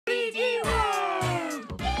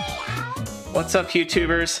What's up,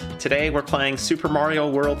 YouTubers? Today we're playing Super Mario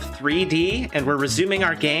World 3D, and we're resuming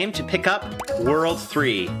our game to pick up World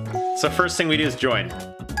 3. So first thing we do is join.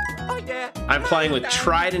 I'm playing with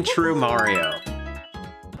tried and true Mario.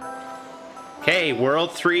 Okay,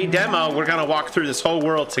 World 3 demo. We're gonna walk through this whole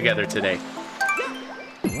world together today.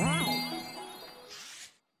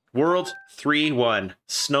 World 3-1,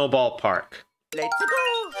 Snowball Park. Let's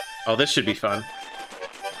go! Oh, this should be fun.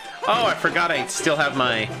 Oh, I forgot I still have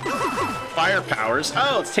my fire powers.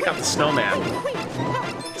 Oh, let's take out the snowman.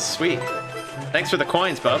 Sweet. Thanks for the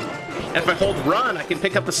coins, bub. And if I hold run, I can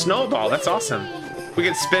pick up a snowball. That's awesome. We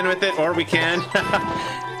can spin with it, or we can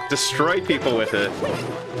destroy people with it.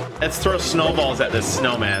 Let's throw snowballs at this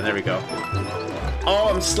snowman. There we go.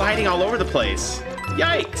 Oh, I'm sliding all over the place.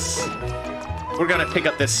 Yikes. We're gonna pick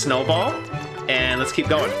up this snowball, and let's keep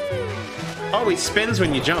going. Oh, he spins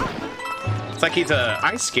when you jump. It's like he's a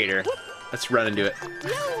ice skater. Let's run into it.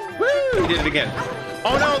 Woo! We did it again.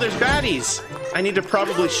 Oh no, there's baddies. I need to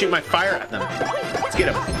probably shoot my fire at them. Let's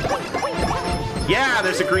get him. Yeah,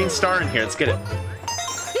 there's a green star in here. Let's get it.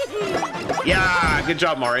 Yeah, good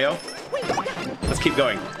job, Mario. Let's keep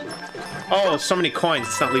going. Oh, so many coins.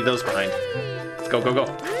 Let's not leave those behind. Let's go, go, go.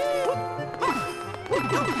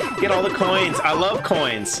 Get all the coins. I love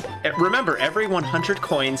coins. Remember, every 100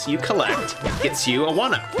 coins you collect gets you a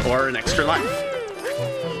 1-up or an extra life.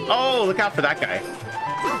 Oh, look out for that guy.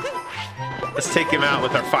 Let's take him out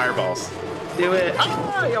with our fireballs. Do it.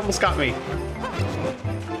 Oh, he almost got me.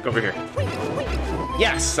 Go over here.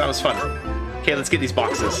 Yes, that was fun. Okay, let's get these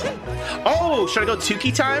boxes. Oh, should I go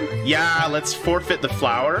Tukey time? Yeah, let's forfeit the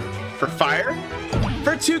flower for fire.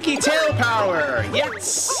 For Tukey tail power.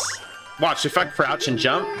 Yes. Watch, if I crouch and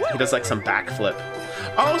jump, he does like some backflip.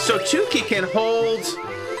 Oh, so Tukey can hold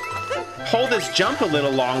his jump a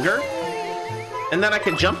little longer, and then I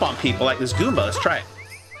can jump on people like this Goomba. Let's try it.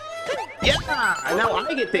 Yeah, now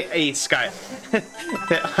I get the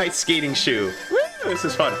the ice skating shoe. Woo, this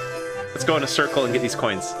is fun. Let's go in a circle and get these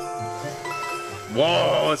coins.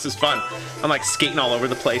 Whoa, this is fun. I'm like skating all over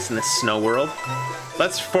the place in this snow world.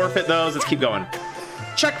 Let's forfeit those. Let's keep going.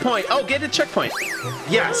 Checkpoint. Oh, get a checkpoint.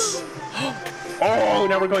 Yes. Oh,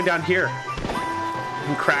 now we're going down here.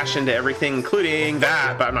 And crash into everything, including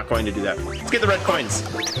that, but I'm not going to do that. Let's get the red coins.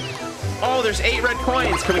 Oh, there's 8 red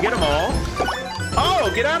coins. Can we get them all?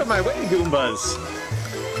 Oh, get out of my way, Goombas.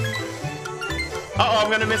 Uh-oh,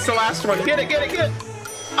 I'm gonna miss the last one. Get it, get it, get it.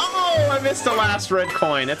 Oh, I missed the last red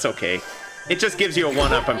coin. It's okay. It just gives you a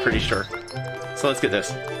 1-up, I'm pretty sure. So let's get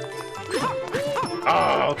this.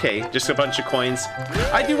 Oh, okay. Just a bunch of coins.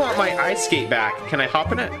 I do want my ice skate back. Can I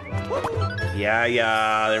hop in it?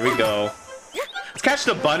 Yeah, there we go. Let's catch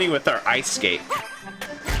the bunny with our ice skate.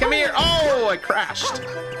 Come here. Oh, I crashed.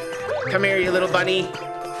 Come here, you little bunny.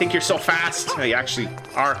 Think you're so fast? Oh, you actually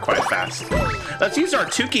are quite fast. Let's use our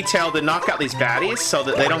Tukey tail to knock out these baddies so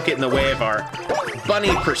that they don't get in the way of our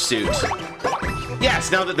bunny pursuit.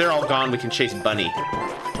 Yes, now that they're all gone, we can chase Bunny.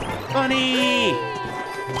 Bunny!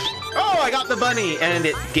 Oh, I got the bunny, and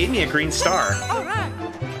it gave me a green star.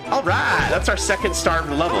 All right, that's our 2nd star of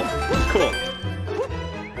the level. Cool.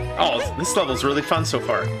 Oh, this level's really fun so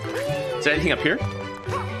far. Is there anything up here?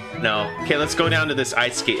 No. Okay, let's go down to this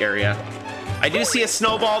ice skate area. I do see a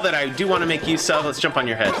snowball that I do want to make use of. Let's jump on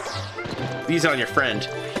your head. Use it on your friend.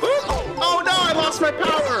 Oh no, I lost my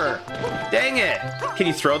power! Dang it. Can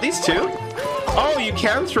you throw these too? Oh, you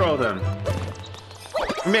can throw them.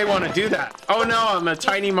 You may want to do that. Oh no, I'm a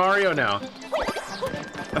tiny Mario now.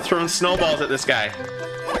 I'm throwing snowballs at this guy.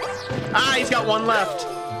 Ah, he's got 1 left.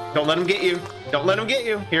 Don't let him get you. Don't let him get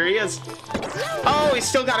you. Here he is. Oh, he's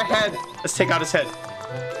still got a head. Let's take out his head.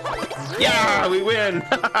 Yeah, we win.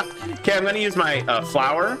 Okay, I'm going to use my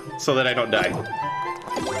flower so that I don't die.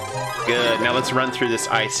 Good. Now let's run through this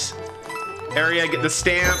ice area, get the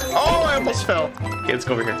stamp. Oh, I almost fell. Okay, let's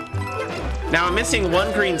go over here. Now I'm missing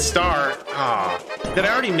 1 green star. Ah, did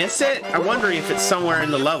I already miss it? I wonder if it's somewhere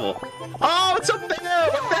in the level. Oh, it's up there.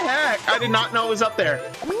 What the heck? I did not know it was up there.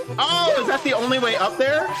 Oh, is that the only way up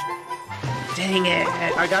there? Dang it.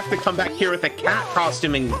 I got to come back here with a cat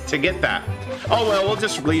costuming to get that. Oh, well, we'll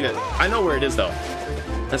just leave it. I know where it is, though.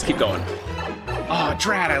 Let's keep going. Oh,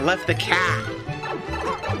 drat, I left the cat.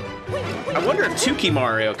 I wonder if Tukey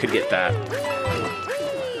Mario could get that.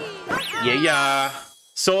 Yeah.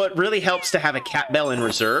 So it really helps to have a cat bell in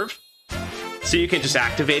reserve. So you can just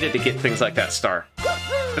activate it to get things like that star.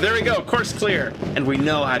 But there we go, course clear. And we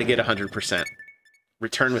know how to get 100%.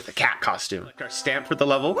 Return with the cat costume. Like our stamp for the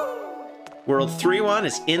level. World 3-1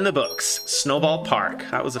 is in the books. Snowball Park.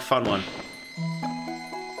 That was a fun one.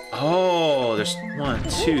 Oh, there's 1,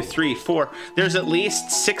 2, 3, 4. There's at least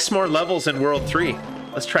 6 more levels in World 3.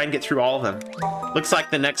 Let's try and get through all of them. Looks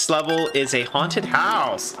like the next level is a haunted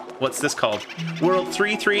house. What's this called? World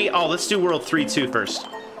 3-3. Oh, let's do World 3-2 first.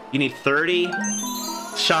 You need 30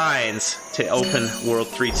 shines to open World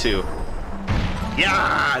 3-2.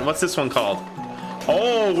 Yeah! And what's this one called?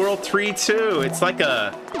 Oh, World 3-2. It's like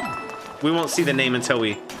a... We won't see the name until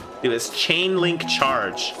we do this. Chain Link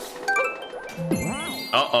Charge.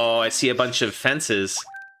 Uh-oh, I see a bunch of fences.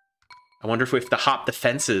 I wonder if we have to hop the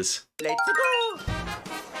fences. Let's go.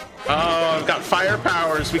 Oh, I've got fire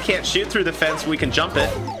powers. We can't shoot through the fence, but we can jump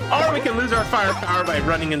it. Or we can lose our fire power by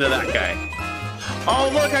running into that guy.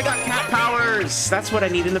 Oh, look, I got cat powers. That's what I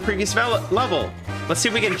need in the previous level. Let's see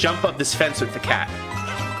if we can jump up this fence with the cat.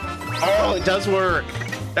 Oh, it does work.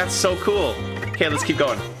 That's so cool. Okay, let's keep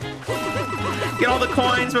going. Get all the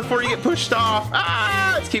coins before you get pushed off.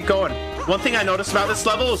 Ah, let's keep going. One thing I noticed about this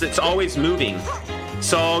level is it's always moving.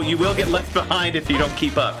 So you will get left behind if you don't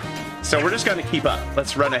keep up. So we're just gonna keep up.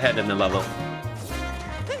 Let's run ahead in the level.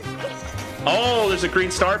 Oh, there's a green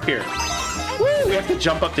star up here. Woo, we have to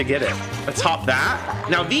jump up to get it. Let's hop that.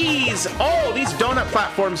 Now these donut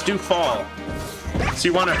platforms do fall. So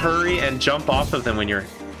you wanna hurry and jump off of them when you're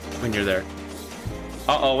there.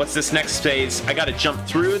 Uh-oh, what's this next phase? I gotta jump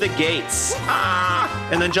through the gates. Ah,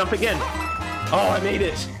 and then jump again. Oh, I made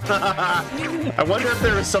it. I wonder if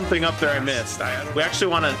there was something up there I missed. We actually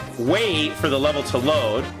want to wait for the level to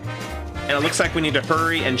load. And it looks like we need to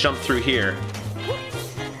hurry and jump through here.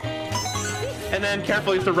 And then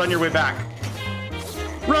carefully, you have to run your way back.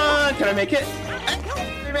 Run! Can I make it?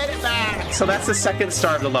 We made it back! So that's the second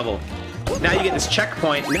star of the level. Now you get this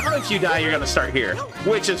checkpoint. Now if you die, you're going to start here,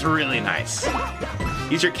 which is really nice.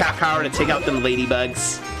 Use your cat power to take out them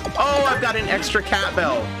ladybugs. Oh, I've got an extra cat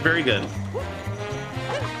bell. Very good.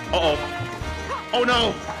 Uh-oh. Oh,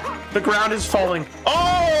 no. The ground is falling.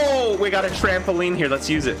 Oh, we got a trampoline here. Let's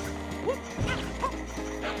use it.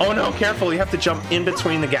 Oh, no. Careful. You have to jump in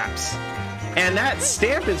between the gaps. And that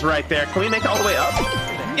stamp is right there. Can we make it all the way up?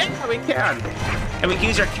 Yeah, we can. And we can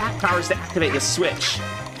use our cat powers to activate the switch.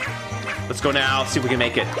 Let's go now. See if we can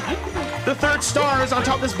make it. The third star is on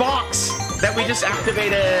top of this box that we just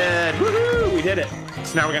activated. Woohoo! We did it.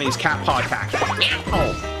 So now we're going to use cat paw attack.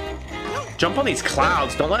 Oh. Jump on these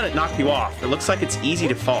clouds. Don't let it knock you off. It looks like it's easy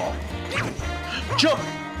to fall. Jump!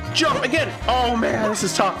 Jump again! Oh man, this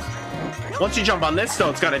is tough. Once you jump on this, though,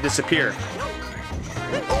 it's gotta disappear.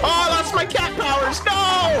 Oh, I lost my cat powers!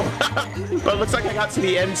 No! But it looks like I got to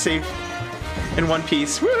the end safe in one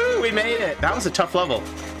piece. Woo! We made it! That was a tough level.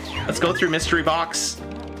 Let's go through mystery box.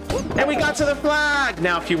 And we got to the flag!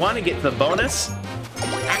 Now, if you want to get the bonus,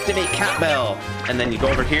 activate cat bell. And then you go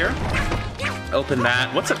over here. Open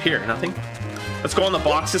that. What's up here? Nothing? Let's go on the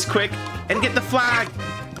boxes quick and get the flag.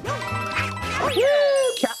 Woo!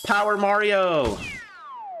 Cat power Mario.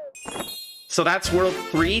 So that's World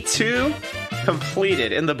 3-2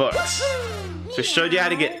 completed in the books. So we showed you how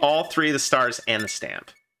to get all 3 of the stars and the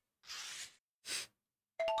stamp.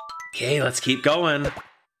 Okay, let's keep going.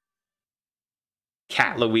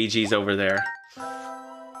 Cat Luigi's over there.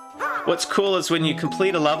 What's cool is when you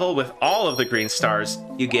complete a level with all of the green stars,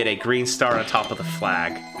 you get a green star on top of the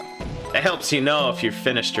flag. That helps you know if you're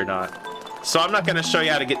finished or not. So I'm not going to show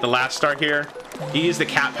you how to get the last star here. You use the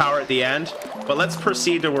cat power at the end. But let's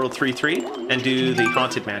proceed to World 3-3 and do the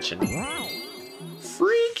Haunted Mansion.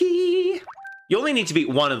 Freaky! You only need to beat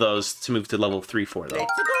one of those to move to level 3-4 though.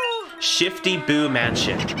 Shifty Boo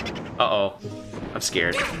Mansion. Uh-oh. I'm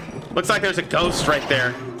scared. Looks like there's a ghost right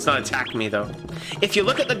there. It's not attacking me though. If you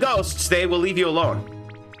look at the ghosts, they will leave you alone.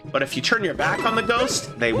 But if you turn your back on the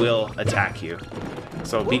ghost, they will attack you.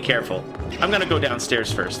 So be careful. I'm gonna go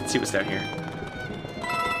downstairs first and see what's down here.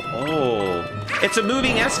 Oh, it's a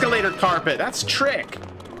moving escalator carpet. That's trick.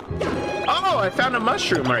 Oh, I found a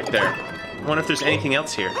mushroom right there. I wonder if there's anything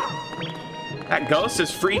else here. That ghost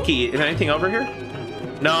is freaky. Is there anything over here?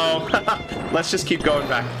 No. Let's just keep going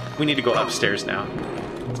back. We need to go upstairs now.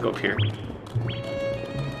 Let's go up here.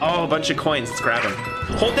 Oh, a bunch of coins. Let's grab them.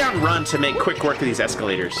 Hold down run to make quick work of these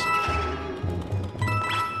escalators.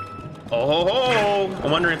 Oh,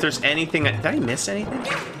 I'm wondering if there's anything. Did I miss anything?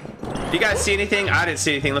 Do you guys see anything? I didn't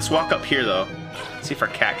see anything. Let's walk up here, though. See if our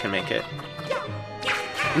cat can make it.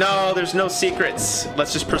 No, there's no secrets.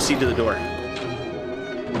 Let's just proceed to the door.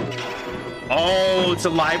 Oh, it's a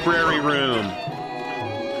library room.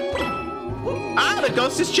 Ah, the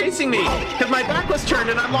ghost is chasing me because my back was turned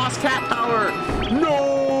and I lost cat power.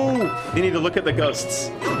 No! You need to look at the ghosts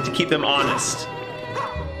to keep them honest.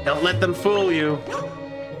 Don't let them fool you.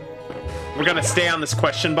 We're gonna stay on this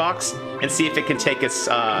question box and see if it can take us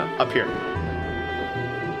up here.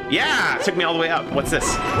 Yeah, it took me all the way up. What's this?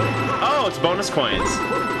 Oh, it's bonus coins.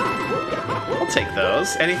 I'll take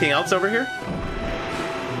those. Anything else over here?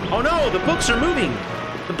 Oh no, the books are moving.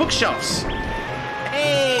 The bookshelves.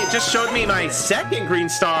 Hey, it just showed me my second green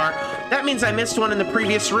star. That means I missed one in the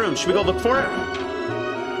previous room. Should we go look for it?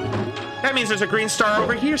 That means there's a green star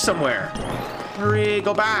over here somewhere. Hurry,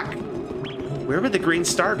 go back. Where would the green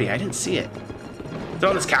star be? I didn't see it. Is it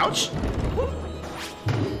on this couch?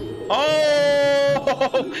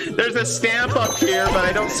 Oh, there's a stamp up here, but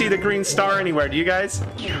I don't see the green star anywhere. Do you guys?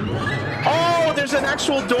 Oh, there's an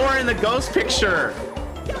actual door in the ghost picture.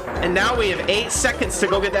 And now we have 8 seconds to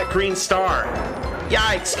go get that green star.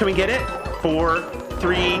 Yikes, can we get it? 4,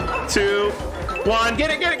 3, 2, 1.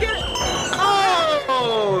 Get it, get it, get it.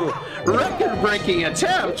 Oh, record-breaking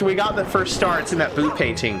attempt. We got the first star. It's in that Boo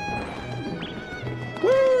painting.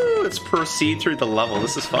 Woo, let's proceed through the level.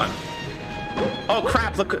 This is fun. Oh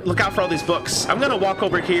crap, look out for all these books. I'm gonna walk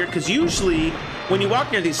over here because usually when you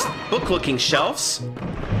walk near these book-looking shelves,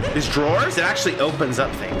 these drawers, it actually opens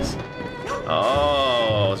up things.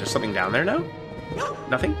 Oh, is there something down there now?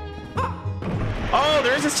 Nothing? Oh,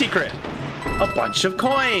 there is a secret. A bunch of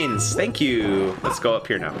coins. Thank you. Let's go up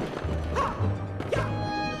here now.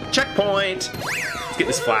 Checkpoint. Let's get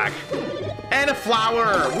this flag. And a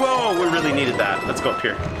flower. Whoa, we really needed that. Let's go up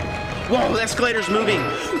here. Whoa, the escalator's moving.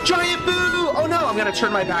 Giant Boo! Oh no, I'm gonna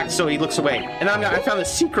turn my back so he looks away. And I found a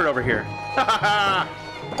secret over here. A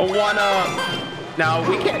 1-up. Now,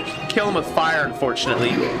 we can't kill him with fire,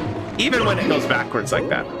 unfortunately. Even when it goes backwards like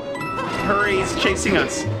that. Hurry, he's chasing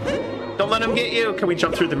us. Don't let him get you. Can we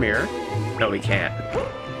jump through the mirror? No, we can't.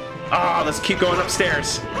 Oh, let's keep going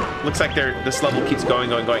upstairs. Looks like this level keeps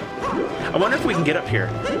going. I wonder if we can get up here.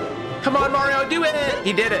 Come on, Mario, do it!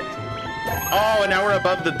 He did it. Oh, and now we're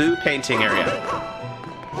above the Boo painting area.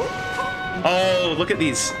 Oh, look at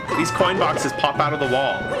these. These coin boxes pop out of the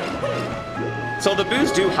wall. So the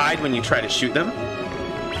Boos do hide when you try to shoot them.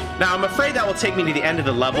 Now, I'm afraid that will take me to the end of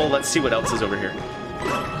the level. Let's see what else is over here.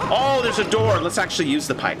 Oh, there's a door. Let's actually use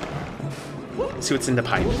the pipe. Let's see what's in the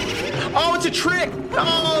pipe. Oh, it's a trick.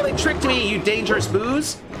 Oh, they tricked me, you dangerous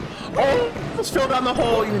Boos. Oh, let's fill down the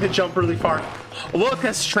hole. You need to jump really far. Look,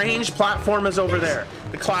 a strange platform is over there.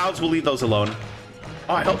 The clouds, we'll leave those alone.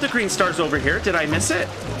 Oh, I hope the green star's over here. Did I miss it?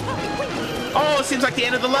 Oh, it seems like the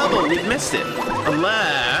end of the level. We've missed it.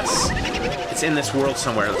 Unless it's in this world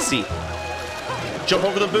somewhere. Let's see. Jump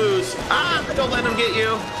over the Boos. Ah, don't let them get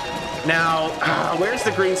you. Now, where's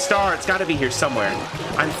the green star? It's got to be here somewhere.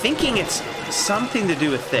 I'm thinking it's something to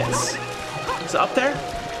do with this. Is it up there?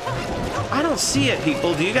 I don't see it,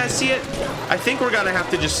 people. Do you guys see it? I think we're going to have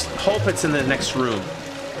to just hope it's in the next room.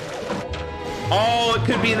 Oh, it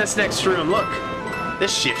could be in this next room. Look. The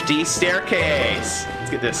Shifty staircase. Let's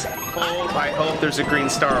get this. Oh, I hope there's a green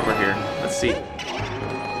star over here. Let's see.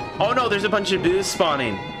 Oh, no, there's a bunch of Boos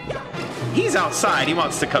spawning. He's outside. He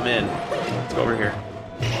wants to come in. Let's go over here.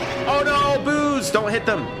 Oh, no, Boos. Don't hit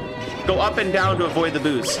them. Go up and down to avoid the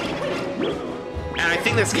Boos. And I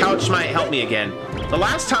think this couch might help me again. The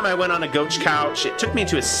last time I went on a goat couch, it took me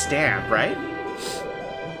to a stamp, right?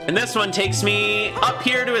 And this one takes me up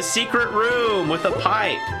here to a secret room with a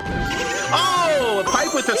pipe. Oh, a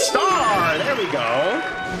pipe with a star. There we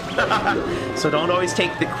go. So don't always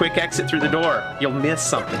take the quick exit through the door. You'll miss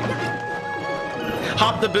something.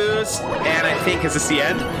 Hop the Boos, and I think, is this the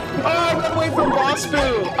end? Oh, run away from Boss Boo.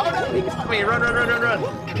 Oh, no, he got me. Run, run, run, run,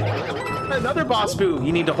 run. Another Boss Boo.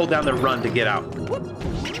 You need to hold down the run to get out.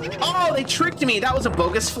 Oh, they tricked me. That was a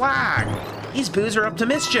bogus flag. These Boos are up to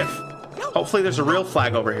mischief. Hopefully there's a real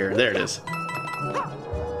flag over here. There it is.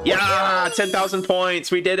 Yeah, 10,000 points.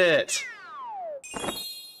 We did it.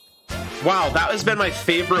 Wow, that has been my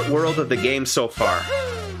favorite world of the game so far.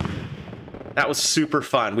 That was super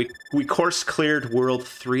fun. We course cleared world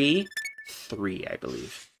 3, I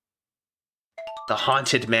believe. The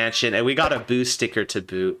Haunted Mansion, and we got a Boo sticker to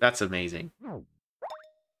boot. That's amazing.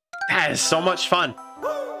 That is so much fun.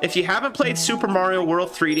 If you haven't played Super Mario World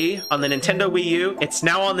 3D on the Nintendo Wii U, it's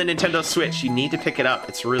now on the Nintendo Switch. You need to pick it up.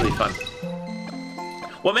 It's really fun.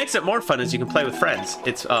 What makes it more fun is you can play with friends.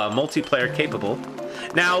 It's multiplayer capable.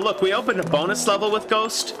 Now, look, we opened a bonus level with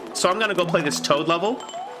Ghost, so I'm going to go play this Toad level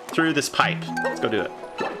through this pipe. Let's go do it.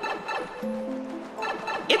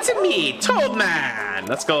 It's me, Toad Man!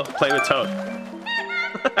 Let's go play with Toad.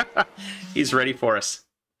 He's ready for us.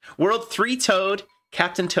 World 3 Toad,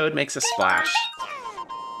 Captain Toad makes a splash.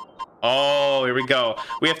 Oh, here we go.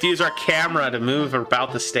 We have to use our camera to move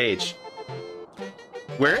about the stage.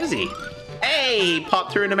 Where is he? Hey,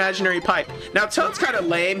 popped through an imaginary pipe. Now, Toad's kind of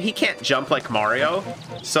lame. He can't jump like Mario,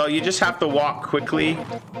 so you just have to walk quickly.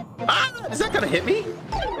 Ah, is that going to hit me?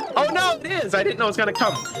 Oh, no, it is. I didn't know it was going to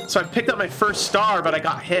come. So I picked up my first star, but I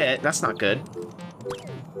got hit. That's not good.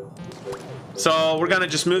 So we're gonna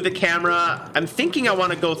just move the camera. I'm thinking I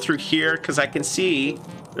want to go through here because I can see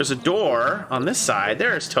there's a door on this side.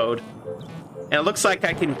 There's Toad. And it looks like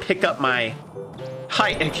I can pick up my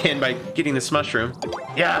height again by getting this mushroom.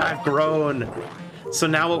 Yeah, I've grown. So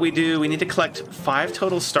now what we do, we need to collect 5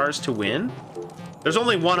 total stars to win. There's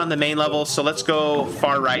only 1 on the main level, so let's go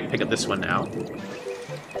far right and pick up this one now.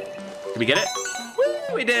 Did we get it?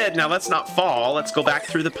 Woo, we did. Now let's not fall. Let's go back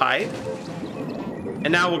through the pipe.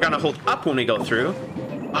 And now we're gonna hold up when we go through.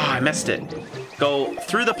 Oh, I missed it. Go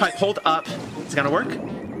through the pipe, hold up. Is it gonna work?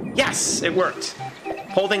 Yes, it worked.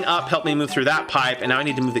 Holding up helped me move through that pipe, and now I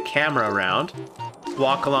need to move the camera around.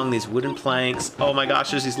 Walk along these wooden planks. Oh my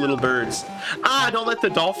gosh, there's these little birds. Ah, don't let the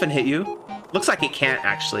dolphin hit you. Looks like it can't,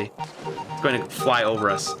 actually. It's going to fly over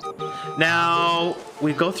us. Now,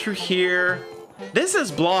 we go through here. This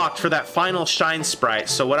is blocked for that final shine sprite.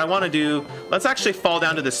 So what I want to do, let's actually fall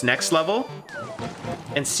down to this next level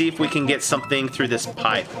and see if we can get something through this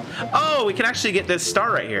pipe. Oh, we can actually get this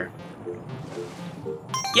star right here.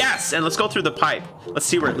 Yes, and let's go through the pipe. Let's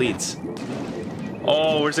see where it leads.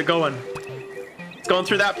 Oh, where's it going? It's going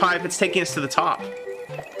through that pipe. It's taking us to the top.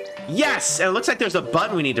 Yes, and it looks like there's a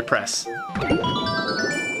button we need to press.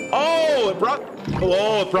 Oh, it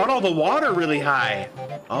brought all the water really high.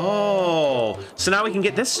 Oh, so now we can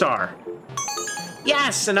get this star.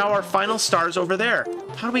 Yes, and now our final star is over there.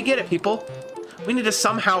 How do we get it, people? We need to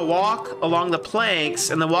somehow walk along the planks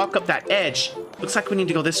and then walk up that edge. Looks like we need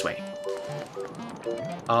to go this way.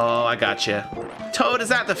 Oh, I gotcha. Toad, is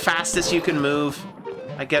that the fastest you can move?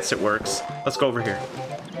 I guess it works. Let's go over here.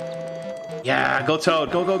 Yeah, go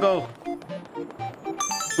Toad. Go, go, go.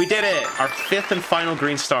 We did it. Our 5th and final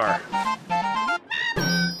green star.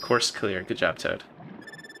 Course clear. Good job, Toad.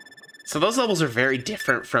 So those levels are very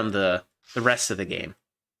different from the rest of the game.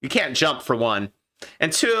 You can't jump, for 1.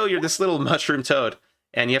 And 2, you're this little mushroom Toad.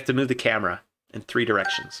 And you have to move the camera in 3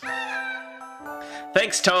 directions.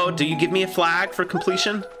 Thanks, Toad. Do you give me a flag for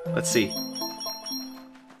completion? Let's see.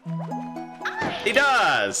 He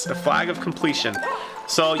does! A flag of completion.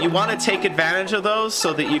 So you want to take advantage of those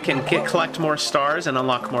so that you can collect more stars and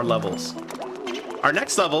unlock more levels. Our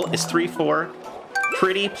next level is 3-4,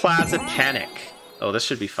 Pretty Plaza Panic. Oh, this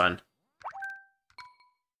should be fun.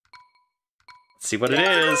 Let's see what it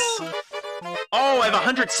is. Oh, I have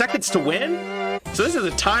 100 seconds to win? So this is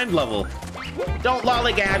a timed level. Don't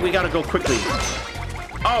lollygag, we gotta go quickly.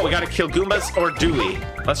 Oh, we gotta kill Goombas, or do we?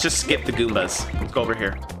 Let's just skip the Goombas. Let's go over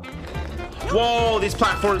here. Whoa, these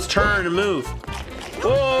platforms turn and move.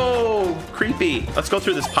 Whoa, creepy. Let's go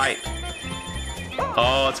through this pipe.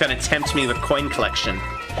 Oh, it's gonna tempt me with coin collection.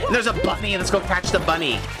 And there's a bunny, let's go catch the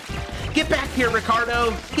bunny. Get back here,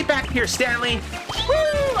 Ricardo. Get back here, Stanley. Woo,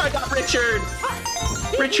 I got Richard.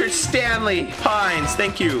 Richard Stanley Pines,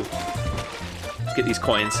 thank you. Let's get these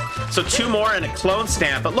coins. So 2 more and a clone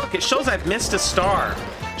stamp, but look, it shows I've missed a star.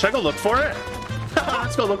 Should I go look for it?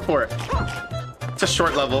 Let's go look for it. It's a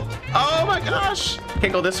short level. Oh my gosh!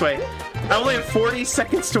 Can't go this way. I only have 40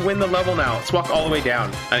 seconds to win the level now. Let's walk all the way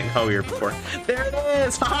down. I didn't go here before. There it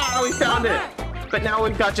is! Haha, we found it! But now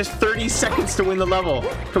we've got just 30 seconds to win the level.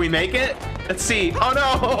 Can we make it? Let's see.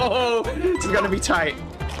 Oh no! This is gonna be tight.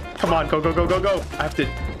 Come on, go, go, go, go, go. I have to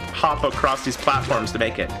hop across these platforms to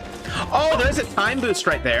make it. Oh, there's a time boost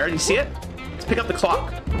right there. You see it? Let's pick up the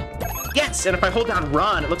clock. Yes, and if I hold down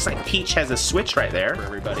run, it looks like Peach has a switch right there for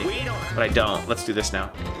everybody. But I don't. Let's do this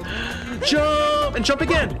now. Jump! And jump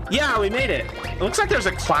again! Yeah, we made it. It looks like there's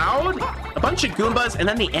a cloud, a bunch of Goombas, and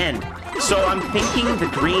then the end. So I'm thinking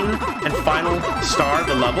the green and final star of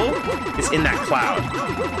the level is in that cloud.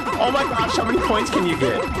 Oh my gosh, how many points can you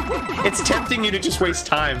get? It's tempting you to just waste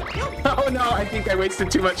time. Oh no, I think I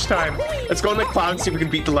wasted too much time. Let's go in the cloud and see if we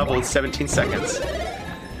can beat the level in 17 seconds.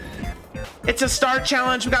 It's a star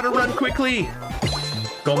challenge. We gotta run quickly.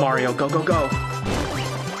 Go, Mario. Go, go, go.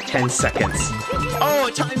 10 seconds. Oh,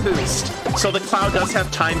 a time boost. So the cloud does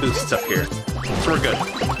have time boosts up here. So we're good.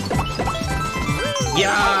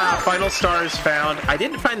 Yeah, final stars found. I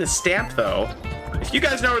didn't find the stamp, though. If you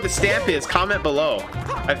guys know where the stamp is, comment below.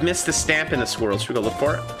 I've missed the stamp in this world. Should we go look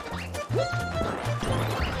for it?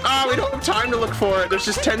 Oh, we don't have time to look for it. There's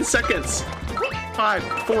just 10 seconds. 5,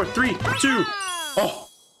 4, 3, 2. Oh.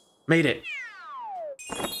 Made it.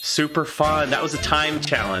 Super fun. That was a time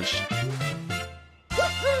challenge.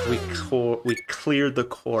 We cleared the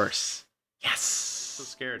course. Yes. So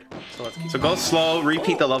scared. So go slow,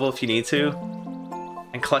 repeat the level if you need to,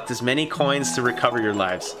 and collect as many coins to recover your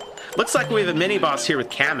lives. Looks like we have a mini boss here with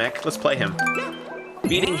Kamek. Let's play him.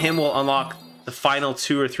 Beating him will unlock the final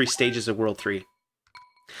 2 or 3 stages of World 3.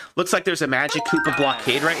 Looks like there's a Magikoopa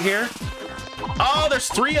Blockade right here. Oh, there's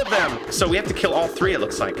 3 of them. So we have to kill all 3, it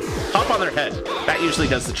looks like. Hop on their head. That usually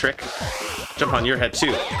does the trick. Jump on your head,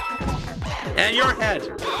 too. And your head.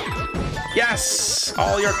 Yes!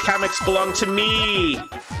 All your Kameks belong to me.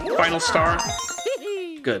 Final star.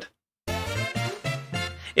 Good.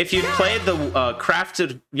 If you've played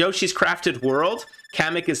the Yoshi's Crafted World,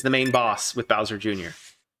 Kamek is the main boss with Bowser Jr.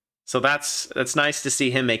 So that's nice to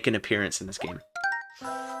see him make an appearance in this game.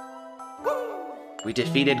 We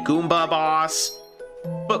defeated Goomba boss,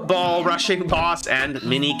 football rushing boss, and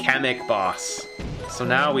mini Kamek boss. So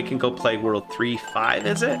now we can go play World 3-5,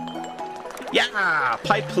 is it? Yeah!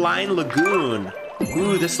 Pipeline Lagoon.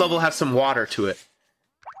 Ooh, this level has some water to it.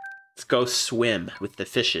 Let's go swim with the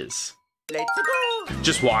fishes. Let's go!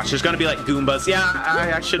 Just watch. There's gonna be like Goombas. Yeah,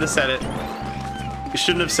 I should have said it. You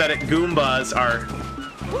shouldn't have said it. Goombas are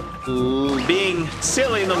being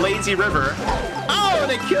silly in the lazy river. Oh,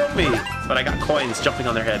 they killed me! But I got coins jumping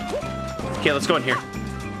on their head. Okay, let's go in here.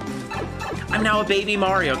 I'm now a baby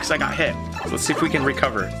Mario because I got hit. So let's see if we can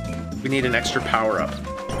recover. We need an extra power-up.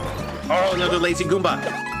 Oh, another lazy Goomba.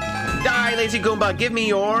 Die, lazy Goomba. Give me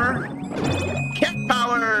your cat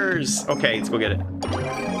powers. Okay, let's go get it.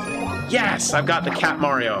 Yes, I've got the Cat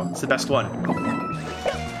Mario. It's the best one.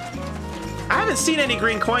 I haven't seen any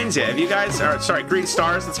green coins yet. Have you guys? Or, sorry, green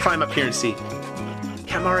stars. Let's climb up here and see.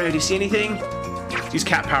 Cat Mario, do you see anything? Use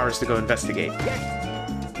cat powers to go investigate.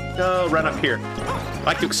 Go, run up here. I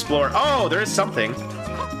like to explore. Oh, there is something.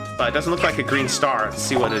 But it doesn't look like a green star. Let's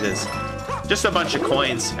see what it is. Just a bunch of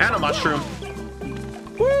coins and a mushroom.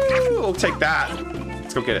 Woo! We'll take that.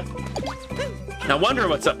 Let's go get it. Now, wonder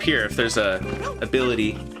what's up here, if there's a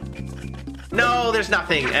ability. No, there's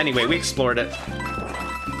nothing. Anyway, we explored it.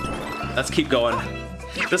 Let's keep going.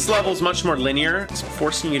 This level's much more linear. It's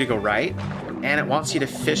forcing you to go right. And it wants you to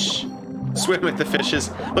fish. Swim with the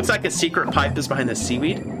fishes. Looks like a secret pipe is behind the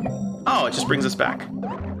seaweed. Oh, it just brings us back.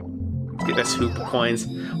 Let's get this hoop of coins.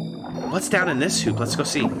 What's down in this hoop? Let's go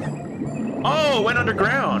see. Oh, it went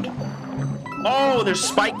underground. Oh, there's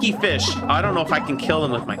spiky fish. I don't know if I can kill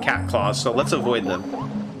them with my cat claws, so let's avoid them.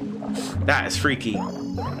 That is freaky.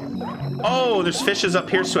 Oh, there's fishes up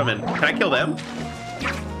here swimming. Can I kill them?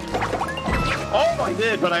 Oh, I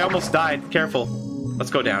did, but I almost died. Careful.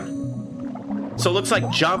 Let's go down. So it looks like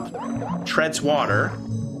jump treads water.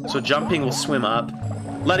 So jumping will swim up.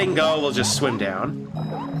 Letting go will just swim down.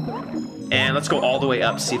 And let's go all the way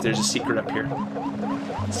up, see if there's a secret up here.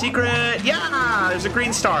 Secret! Yeah! There's a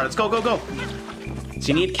green star. Let's go, go, go. So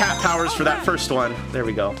you need cat powers for that first one. There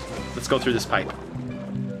we go. Let's go through this pipe.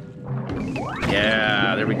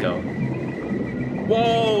 Yeah, there we go.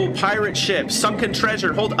 Whoa! Pirate ship. Sunken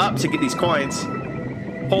treasure. Hold up to get these coins.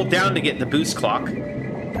 Hold down to get the boost clock.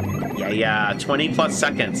 Yeah. 20 plus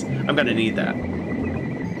seconds. I'm gonna need that.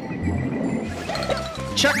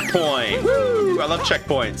 Checkpoint! Woo! I love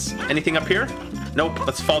checkpoints. Anything up here? Nope.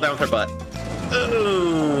 Let's fall down with our butt.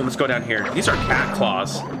 Boom! Let's go down here. These are cat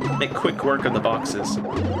claws. Make quick work of the boxes.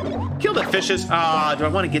 Kill the fishes. Ah, do I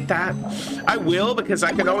want to get that? I will, because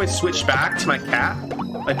I can always switch back to my cat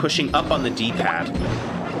by pushing up on the D-pad.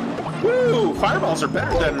 Woo! Fireballs are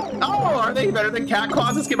better than... Oh, are they better than cat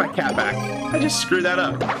claws? Let's get my cat back. I just screwed that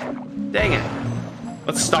up. Dang it.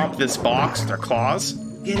 Let's stomp this box with our claws.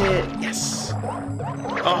 Get it. Yes.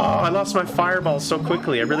 Oh, I lost my fireballs so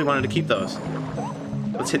quickly. I really wanted to keep those.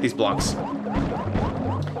 Let's hit these blocks.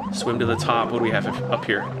 Swim to the top. What do we have up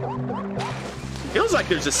here? Feels like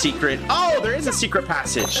there's a secret. Oh, there is a secret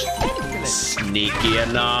passage. Sneaky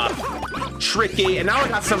enough. Tricky. And now I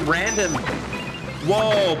got some random...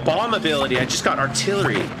 Whoa, bomb ability. I just got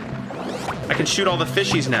artillery. I can shoot all the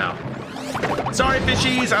fishies now. Sorry,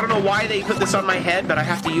 fishies. I don't know why they put this on my head, but I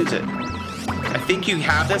have to use it. I think you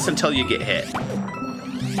have this until you get hit.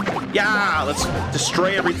 Yeah, let's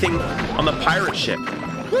destroy everything on the pirate ship.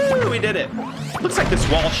 Woo, we did it. Looks like this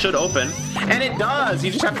wall should open. And it does.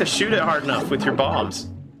 You just have to shoot it hard enough with your bombs.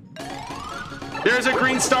 There's a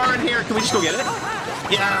green star in here. Can we just go get it?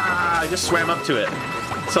 Yeah, I just swam up to it.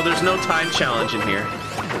 So there's no time challenge in here.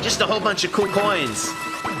 Just a whole bunch of cool coins.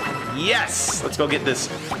 Yes! Let's go get this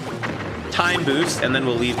time boost, and then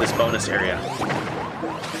we'll leave this bonus area.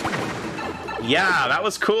 Yeah, that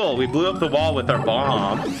was cool. We blew up the wall with our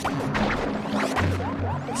bomb.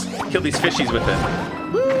 Let's kill these fishies with it.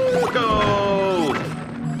 Woo, go!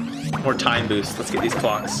 More time boost. Let's get these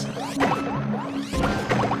clocks.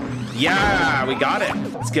 Yeah, we got it.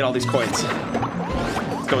 Let's get all these coins.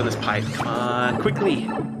 Let's go in this pipe. Come on, quickly.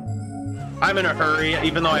 I'm in a hurry,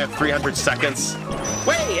 even though I have 300 seconds.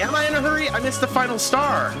 Wait, am I in a hurry? I missed the final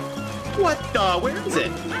star. What the? Where is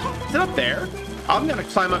it? Is it up there? I'm gonna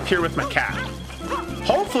climb up here with my cat.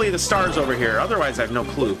 Hopefully the star's over here, otherwise I have no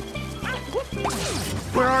clue.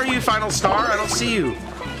 Where are you, final star? I don't see you.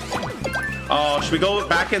 Oh, should we go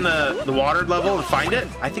back in the water level and find it?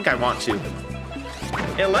 I think I want to.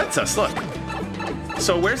 It lets us, look.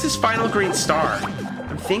 So where's this final green star?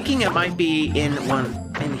 I'm thinking it might be in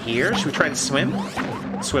here. Should we try and swim?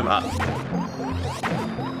 Swim up.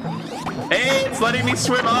 Hey, it's letting me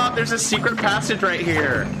swim up. There's a secret passage right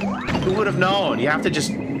here. Who would have known? You have to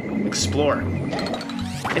just explore.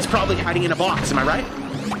 It's probably hiding in a box, am I right?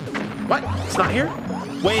 What? It's not here?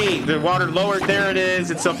 Wait, the water lowered. There it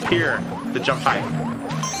is. It's up here. The jump height.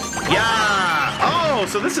 Yeah! Oh,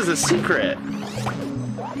 so this is a secret.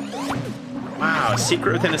 Wow, a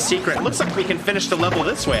secret within a secret. It looks like we can finish the level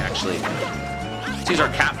this way, actually. Let's use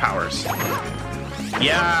our cat powers.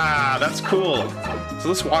 Yeah, that's cool. So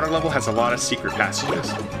this water level has a lot of secret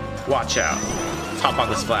passages. Watch out. Let's hop on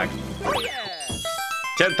this flag.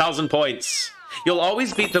 10,000 points. You'll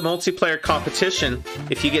always beat the multiplayer competition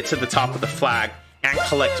if you get to the top of the flag and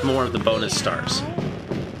collect more of the bonus stars.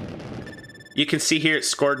 You can see here it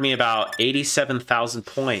scored me about 87,000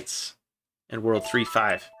 points in World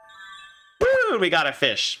 3-5. Woo! We got a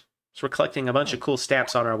fish. So we're collecting a bunch of cool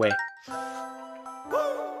stamps on our way.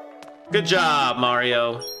 Good job,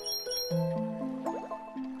 Mario.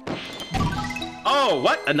 Oh,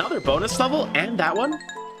 what? Another bonus level? And that one?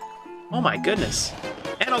 Oh my goodness.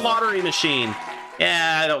 And a lottery machine.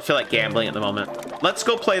 Yeah, I don't feel like gambling at the moment. Let's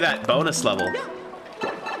go play that bonus level.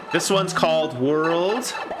 This one's called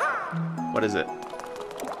World... What is it?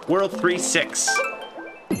 World 3-6.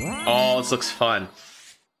 Oh, this looks fun.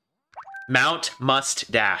 Mount Must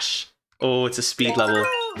Dash. Oh, it's a speed level.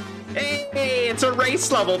 Hey, it's a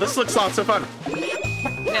race level. This looks lots of fun.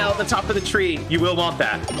 Now, the top of the tree. You will want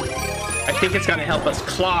that. I think it's gonna help us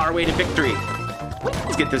claw our way to victory.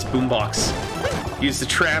 Let's get this boombox. Use the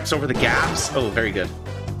tramps over the gaps. Oh, very good.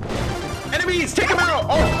 Enemies, take them out!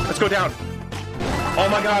 Oh, let's go down. Oh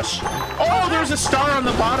my gosh. Oh, there's a star on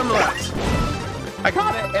the bottom left. I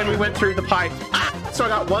got it, and we went through the pipe. So I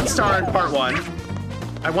got 1 star in part 1.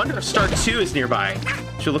 I wonder if star 2 is nearby.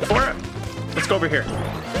 Should we look for it? Let's go over here.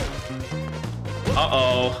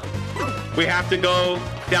 Uh-oh. We have to go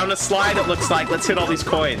down a slide, it looks like. Let's hit all these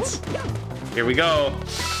coins. Here we go.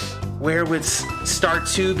 Where would star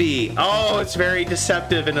 2 be? Oh, it's very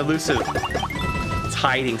deceptive and elusive. It's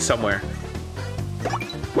hiding somewhere.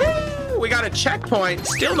 Woo! We got a checkpoint.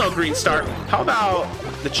 Still no green star. How about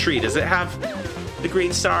the tree? Does it have the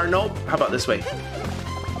green star? Nope. How about this way?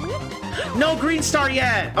 No green star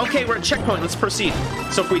yet. Okay, we're at checkpoint. Let's proceed.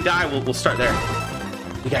 So if we die, we'll start there.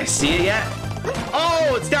 You guys see it yet?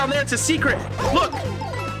 Oh, it's down there. It's a secret. Look.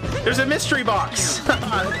 There's a mystery box.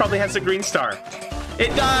 It probably has a green star.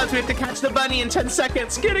 It does. We have to catch the bunny in 10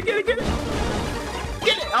 seconds. Get it, get it, get it.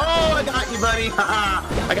 Get it. Oh, I got you, buddy.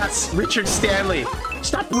 I got Richard Stanley.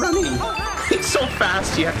 Stop running. He's so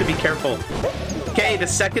fast. You have to be careful. Okay, the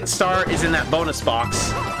second star is in that bonus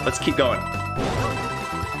box. Let's keep going.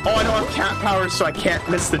 Oh, I don't have cat powers, so I can't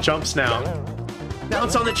miss the jumps now. Now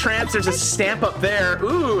it's on the tramps. There's a stamp up there.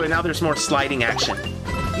 Ooh, and now there's more sliding action.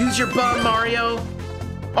 Use your bum, Mario.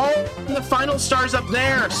 Oh, the final star's up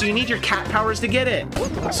there, so you need your cat powers to get it.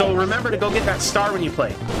 So remember to go get that star when you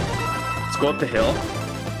play. Let's go up the hill.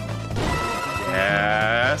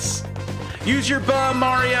 Yes. Use your bum,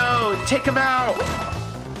 Mario. Take him out.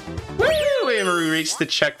 Woo! And we reached the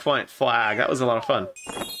checkpoint flag. That was a lot of fun.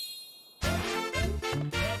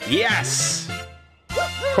 Yes!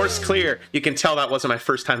 Course clear. You can tell that wasn't my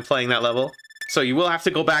first time playing that level. So you will have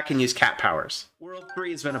to go back and use cat powers. World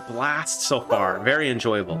 3 has been a blast so far. Very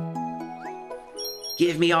enjoyable.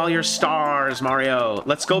 Give me all your stars, Mario.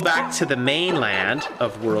 Let's go back to the mainland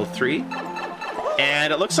of World 3.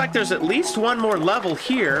 And it looks like there's at least one more level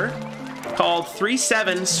here called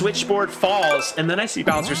 3-7 Switchboard Falls. And then I see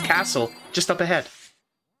Bowser's Castle just up ahead.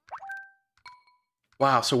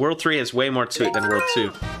 Wow, so World 3 has way more to it than World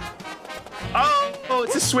 2. Oh,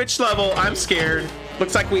 it's a switch level. I'm scared.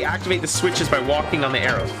 Looks like we activate the switches by walking on the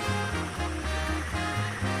arrow.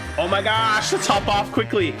 Oh my gosh, let's hop off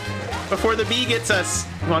quickly before the bee gets us.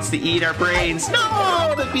 He wants to eat our brains.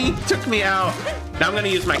 No, the bee took me out. Now I'm gonna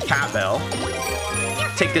use my cat bell.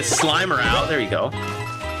 Take this Slimer out. There you go.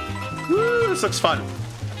 Woo, this looks fun.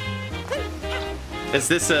 Is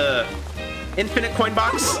this a infinite coin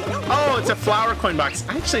box? Oh, it's a flower coin box.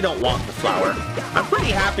 I actually don't want the flower. I'm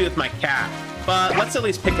pretty happy with my cat, but let's at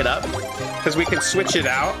least pick it up because we can switch it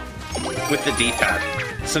out with the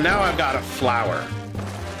D-pad. So now I've got a flower.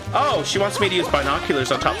 Oh, she wants me to use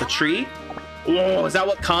binoculars on top of the tree. Whoa, is that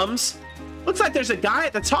what comes? Looks like there's a guy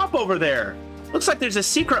at the top over there. Looks like there's a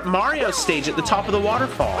secret Mario stage at the top of the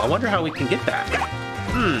waterfall. I wonder how we can get that.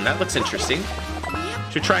 That looks interesting.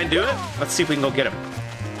 Should we try and do it? Let's see if we can go get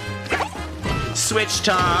him. Switch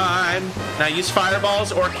time! Now use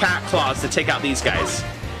fireballs or cat claws to take out these guys.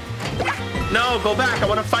 No, go back. I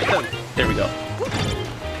want to fight them. There we go.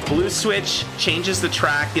 Blue switch changes the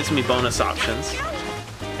track, gives me bonus options.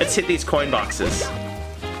 Let's hit these coin boxes.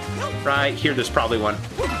 Right here, there's probably one.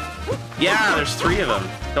 Yeah, there's 3 of them.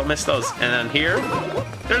 Don't miss those. And then here,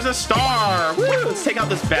 there's a star. Woo! Let's take out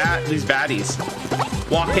these baddies.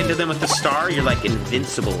 Walk into them with the star, you're like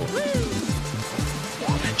invincible.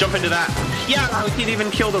 Jump into that. Yeah, we can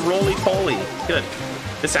even kill the roly-poly. Good.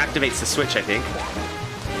 This activates the switch, I think.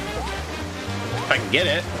 If I can get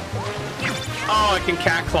it. Oh, I can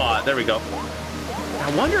cat claw it. There we go.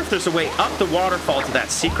 I wonder if there's a way up the waterfall to that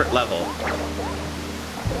secret level.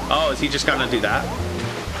 Oh, is he just gonna do that?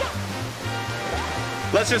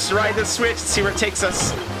 Let's just ride this switch and see where it takes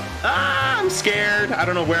us. Ah, I'm scared. I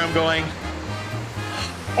don't know where I'm going.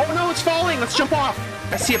 Oh no, it's falling. Let's jump off.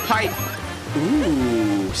 I see a pipe.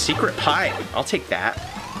 Ooh, secret pipe. I'll take that.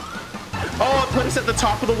 Oh, it put us at the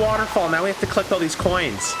top of the waterfall. Now we have to collect all these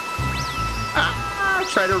coins. Ah,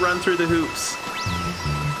 try to run through the hoops.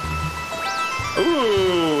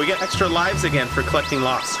 Ooh, we get extra lives again for collecting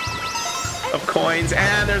lots of coins.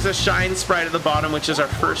 And there's a shine sprite at the bottom, which is our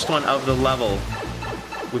first one of the level.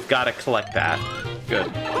 We've got to collect that. Good.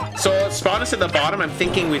 So it spawned us at the bottom. I'm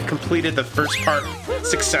thinking we've completed the first part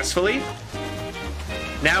successfully.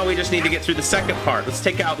 Now we just need to get through the second part. Let's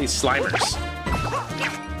take out these Slimers.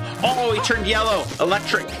 Oh, he turned yellow.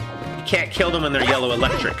 Electric. You can't kill them when they're yellow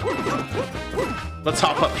electric. Let's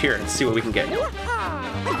hop up here and see what we can get.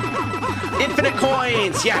 Infinite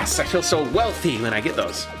coins! Yes, I feel so wealthy when I get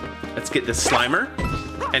those. Let's get this Slimer.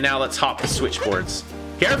 And now let's hop the switchboards.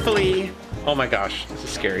 Carefully! Oh my gosh, this is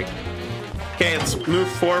scary. Okay, let's move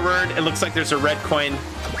forward. It looks like there's a red coin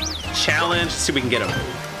challenge. Let's see if we can get him.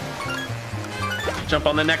 Jump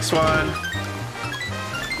on the next one.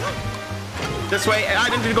 This way. I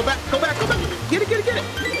didn't need to go back. Go back, go back. Get it, get it, get it.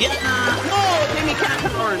 Yeah! Oh, give me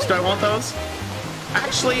cat powers. Do I want those?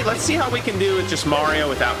 Actually, let's see how we can do with just Mario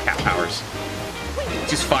without cat powers.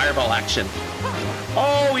 Just fireball action.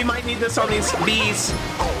 Oh, we might need this on these bees.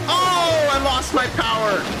 Oh, I lost my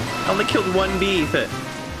power. I only killed 1 bee with it.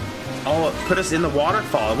 Oh, it put us in the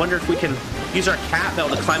waterfall. I wonder if we can use our cat bell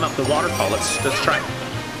to climb up the waterfall. Let's try.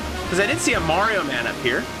 Because I did see a Mario Man up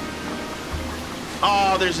here.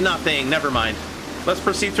 Oh, there's nothing. Never mind. Let's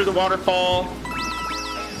proceed through the waterfall.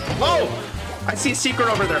 Oh, I see a secret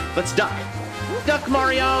over there. Let's duck. Duck,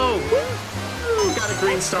 Mario! Woo! Got a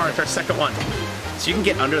green star. It's our second one. So you can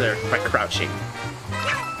get under there by crouching.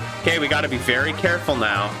 Okay, we got to be very careful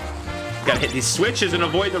now. Got to hit these switches and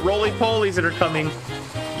avoid the roly-polies that are coming.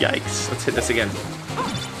 Yikes. Let's hit this again.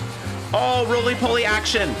 Oh, roly-poly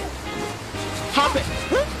action. Hop it.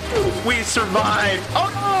 We survived. Oh,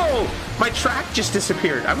 no! My track just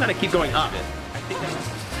disappeared. I'm going to keep going up.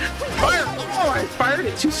 Fire! Oh, I fired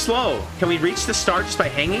it too slow. Can we reach the star just by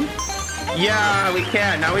hanging? Yeah, we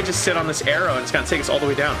can. Now we just sit on this arrow and it's going to take us all the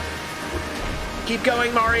way down. Keep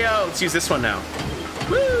going, Mario. Let's use this one now.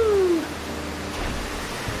 Woo!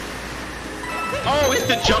 Oh, we have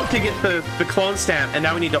to jump to get the clone stamp, and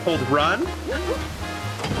now we need to hold run.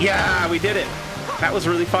 Yeah, we did it. That was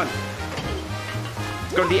really fun.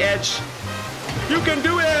 Let's go to the edge. You can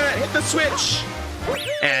do it! Hit the switch!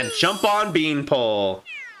 And jump on Beanpole.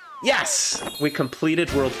 Yes! We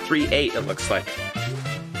completed World 3-8, it looks like.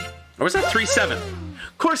 Or was that 3-7?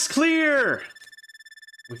 Course clear!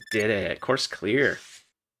 We did it. Course clear.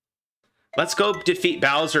 Let's go defeat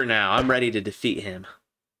Bowser now. I'm ready to defeat him.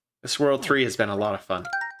 This World 3 has been a lot of fun.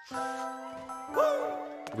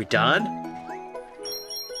 Are we done?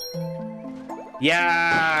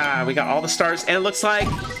 Yeah, we got all the stars. And it looks like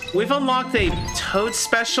we've unlocked a Toad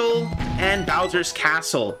Special and Bowser's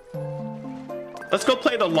Castle. Let's go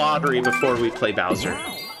play the lottery before we play Bowser.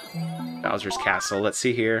 Bowser's Castle. Let's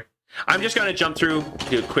see here. I'm just going to jump through,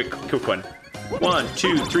 do a quick one. 1,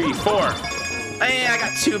 2, 3, 4. Hey, I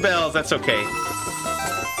got 2 bells. That's okay.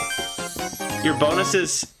 Your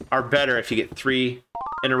bonuses are better if you get 3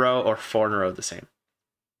 in a row or 4 in a row the same.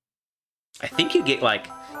 I think you get like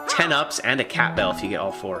 10 ups and a cat bell if you get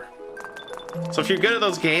all 4. So if you're good at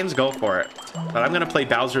those games, go for it. But I'm going to play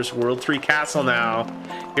Bowser's World 3 Castle now.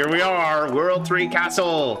 Here we are, World 3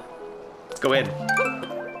 Castle. Let's go in.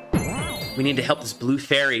 We need to help this blue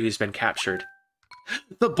fairy who's been captured.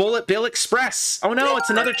 The Bullet Bill Express. Oh no, it's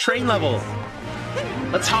another train level.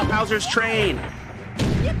 Let's hop Bowser's train.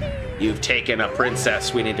 You've taken a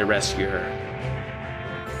princess. We need to rescue her.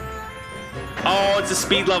 Oh, it's a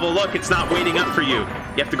speed level. Look, it's not waiting up for you.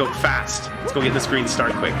 You have to go fast. Let's go get this green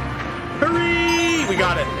star quick. Hurry! We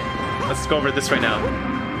got it. Let's go over this way now.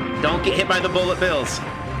 Don't get hit by the bullet bills.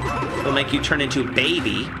 It'll make you turn into a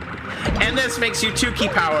baby. And this makes you 2-key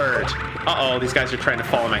powered. Uh-oh, these guys are trying to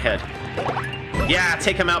fall on my head. Yeah,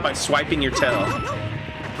 take them out by swiping your tail.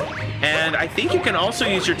 And I think you can also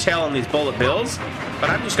use your tail on these bullet bills, but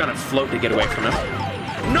I'm just gonna float to get away from him.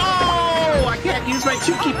 No! I can't use my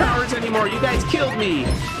 2-key powers anymore. You guys killed me.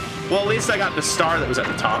 Well, at least I got the star that was at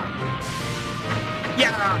the top.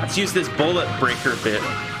 Yeah, let's use this bullet breaker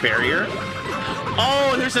barrier.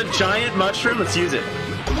 Oh, there's a giant mushroom. Let's use it.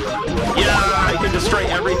 Yeah, I can destroy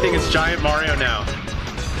everything. It's Giant Mario now.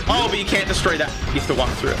 Oh, but you can't destroy that. You have to walk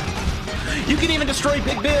through it. You can even destroy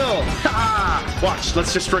Big Bill. Watch,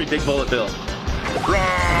 let's destroy Big Bullet Bill.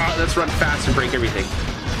 Let's run fast and break everything.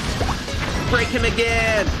 Break him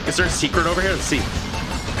again. Is there a secret over here? Let's see.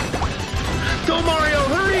 Go, Mario.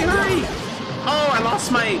 Hurry, hurry. Oh, I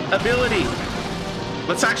lost my ability.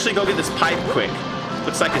 Let's actually go get this pipe quick.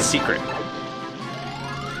 Looks like a secret.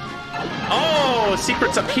 Oh,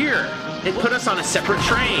 secret's up here. It put us on a separate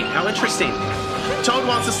train. How interesting. Toad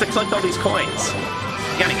wants us to collect all these coins.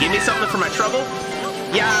 You gonna give me something for my trouble?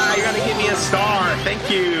 Yeah, you're gonna give me a star. Thank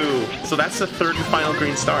you. So that's the third and final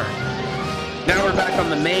green star. Now we're back on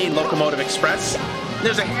the main Locomotive Express.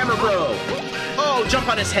 There's a hammer bro. Oh, jump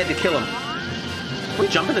on his head to kill him. Can we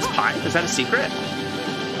jump in this pipe? Is that a secret?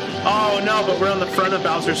 Oh no, but we're on the front of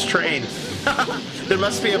Bowser's train. There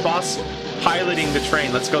must be a boss piloting the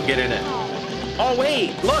train. Let's go get in it. Oh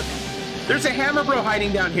wait, look. There's a hammer bro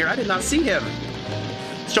hiding down here. I did not see him.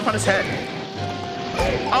 Let's jump on his head.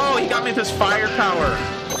 Oh, he got me with his fire power.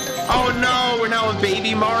 Oh no, we're now a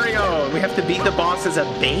baby Mario. We have to beat the boss as a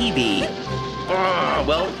baby. Oh,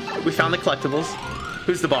 well, we found the collectibles.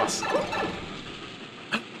 Who's the boss?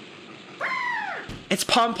 It's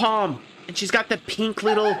Pom Pom, and she's got the pink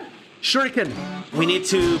little shuriken. We need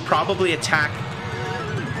to probably attack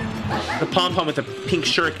the Pom Pom with the pink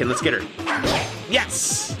shuriken. Let's get her.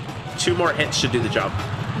 Yes! 2 more hits should do the job.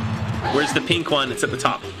 Where's the pink one? It's at the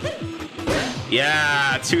top.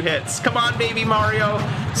 Yeah, 2 hits. Come on, baby Mario.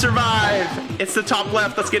 Survive. It's the top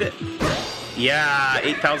left. Let's get it. Yeah,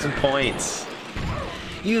 8,000 points.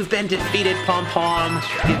 You've been defeated, Pom Pom.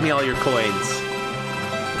 Give me all your coins.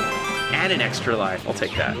 And an extra life. I'll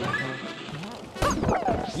take that.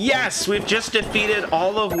 Yes, we've just defeated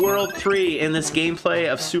all of World 3 in this gameplay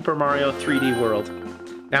of Super Mario 3D World.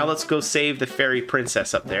 Now let's go save the fairy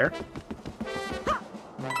princess up there.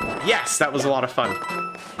 Yes, that was a lot of fun.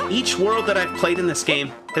 Each world that I've played in this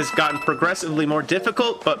game has gotten progressively more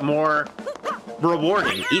difficult, but more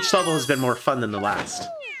rewarding. Each level has been more fun than the last.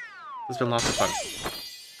 It's been lots of fun.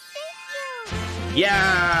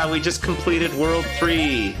 Yeah, we just completed World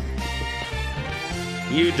 3.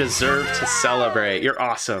 You deserve to celebrate. You're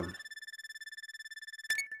awesome.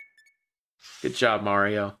 Good job,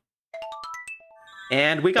 Mario.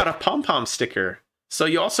 And we got a Pom Pom sticker. So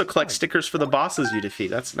you also collect stickers for the bosses you defeat.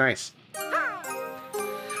 That's nice.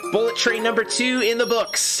 Bullet train number 2 in the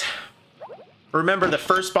books. Remember, the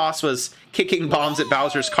first boss was kicking bombs at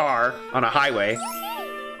Bowser's car on a highway.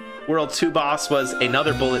 World 2 boss was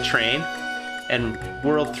another bullet train. And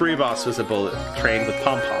World 3 boss was a bullet train with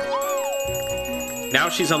Pom Pom. Now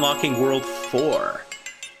she's unlocking World 4.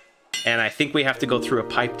 And I think we have to go through a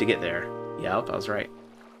pipe to get there. Yep, I was right.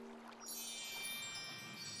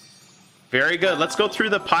 Very good. Let's go through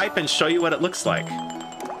the pipe and show you what it looks like.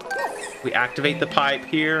 We activate the pipe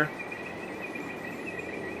here.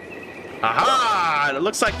 Aha! It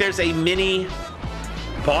looks like there's a mini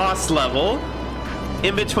boss level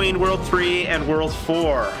in between World 3 and World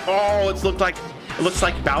 4. Oh, it looks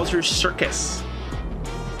like Bowser's Circus.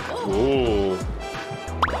 Ooh.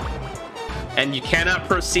 And you cannot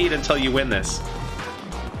proceed until you win this.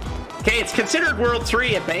 Okay, it's considered World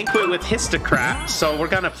 3 A Banquet with Hisstocrat, so we're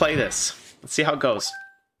gonna play this. Let's see how it goes.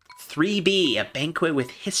 3B, A Banquet with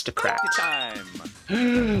Hisstocrat.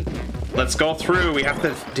 Time. Let's go through. We have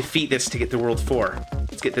to defeat this to get to World 4.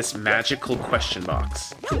 Let's get this magical question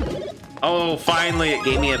box. Oh, finally, it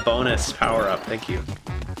gave me a bonus power-up. Thank you.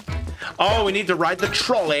 Oh, we need to ride the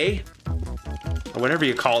trolley. Or whatever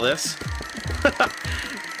you call this.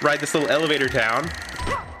 Ride this little elevator down.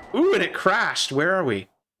 Ooh, and it crashed. Where are we?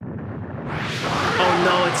 Oh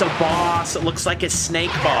no, it's a boss. It looks like a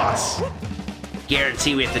snake boss.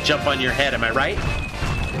 Guarantee we have to jump on your head, am I right?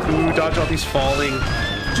 Ooh, dodge all these falling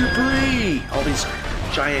debris. All these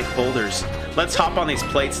giant boulders. Let's hop on these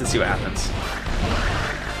plates and see what happens.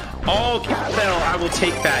 Oh, cat bell, I will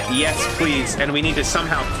take that. Yes, please. And we need to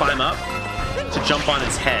somehow climb up to jump on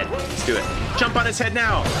its head. Let's do it. Jump on his head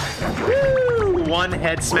now. Woo! 1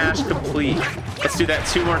 head smash complete. Let's do that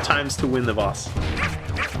 2 more times to win the boss.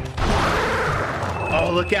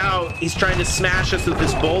 Oh, look out. He's trying to smash us with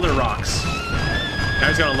his boulder rocks. Now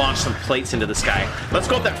he's going to launch some plates into the sky. Let's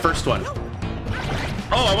go with that first one.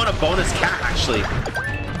 Oh, I want a bonus cat, actually.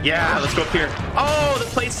 Yeah, let's go up here. Oh, the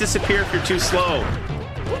plates disappear if you're too slow.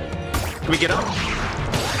 Can we get up?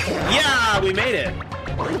 Yeah, we made it.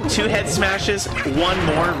 2 head smashes, 1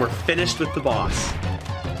 more, and we're finished with the boss.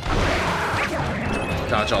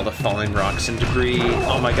 Dodge all the falling rocks and debris.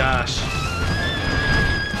 Oh my gosh.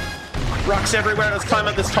 Rocks everywhere. Let's climb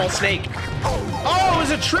up this tall snake. Oh, it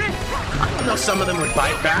was a trick. I didn't know some of them would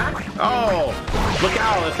bite back. Oh, look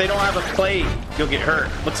out. If they don't have a plate, you'll get hurt.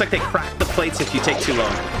 Looks like they crack the plates if you take too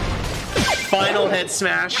long. Final head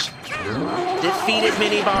smash. Defeated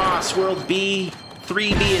mini boss. World B.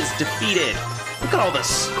 3B is defeated. Look at all the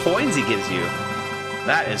coins he gives you.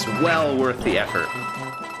 That is well worth the effort.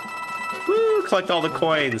 Woo, collect all the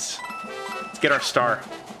coins. Let's get our star.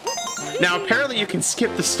 Now, apparently you can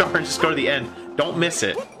skip the star and just go to the end. Don't miss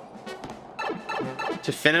it.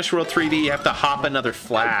 To finish World 3D, you have to hop another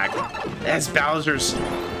flag. It has Bowser's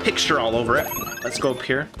picture all over it. Let's go up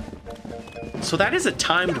here. So that is a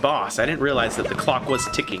timed boss. I didn't realize that the clock was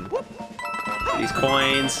ticking. These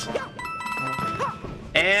coins.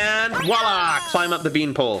 And voila! Climb up the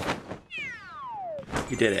beanpole.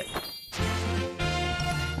 You did it.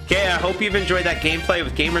 Okay, I hope you've enjoyed that gameplay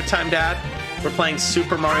with Gamer Time, Dad. We're playing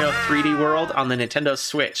Super Mario 3D World on the Nintendo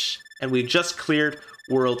Switch. And we just cleared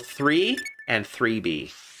World 3 and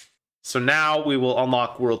 3B. So now we will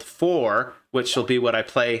unlock World 4, which will be what I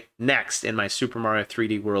play next in my Super Mario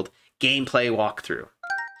 3D World gameplay walkthrough.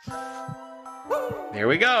 There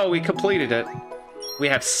we go, we completed it. We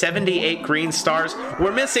have 78 green stars.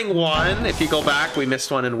 We're missing 1. If you go back, we missed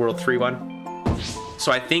 1 in World 3-1.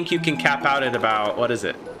 So I think you can cap out at about, what is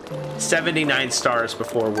it? 79 stars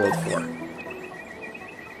before World 4.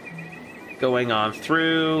 Going on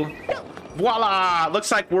through. Voila!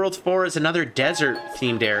 Looks like World 4 is another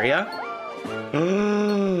desert-themed area.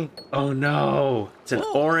 Oh no! It's an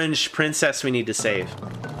orange princess we need to save.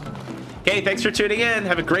 Okay, thanks for tuning in.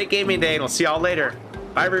 Have a great gaming day, and we'll see y'all later.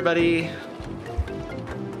 Bye, everybody.